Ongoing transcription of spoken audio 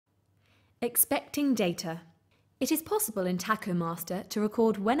Expecting data. It is possible in Tachomaster to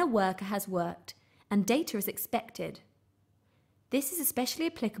record when a worker has worked and data is expected. This is especially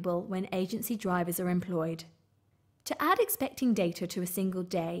applicable when agency drivers are employed. To add expecting data to a single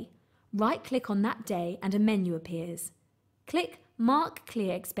day, right-click on that day and a menu appears. Click Mark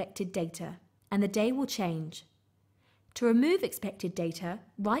Clear Expected Data and the day will change. To remove expected data,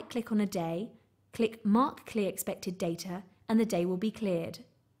 right-click on a day, click Mark Clear Expected Data and the day will be cleared.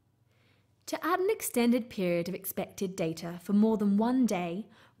 To add an extended period of expected data for more than one day,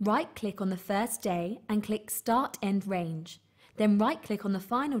 right-click on the first day and click Start End Range. Then right-click on the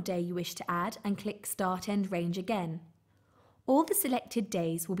final day you wish to add and click Start End Range again. All the selected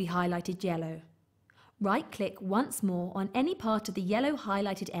days will be highlighted yellow. Right-click once more on any part of the yellow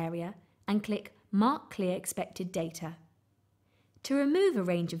highlighted area and click Mark Clear Expected Data. To remove a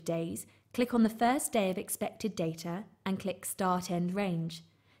range of days, click on the first day of expected data and click Start End Range.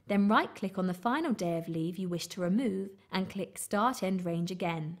 Then right-click on the final day of leave you wish to remove and click Start End Range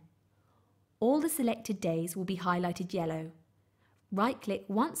again. All the selected days will be highlighted yellow. Right-click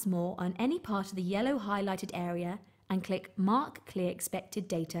once more on any part of the yellow highlighted area and click Mark Clear Expected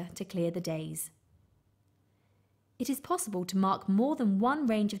Data to clear the days. It is possible to mark more than one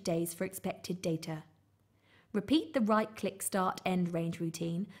range of days for expected data. Repeat the right-click Start End Range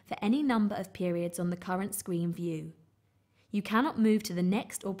routine for any number of periods on the current screen view. You cannot move to the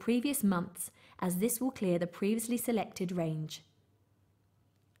next or previous months as this will clear the previously selected range.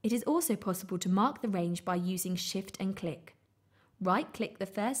 It is also possible to mark the range by using Shift and click. Right-click the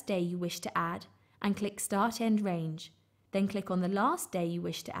first day you wish to add and click Start End Range, then click on the last day you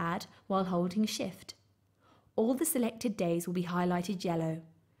wish to add while holding Shift. All the selected days will be highlighted yellow.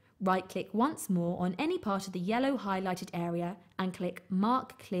 Right-click once more on any part of the yellow highlighted area and click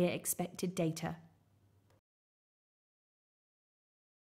Mark Clear Expected Data.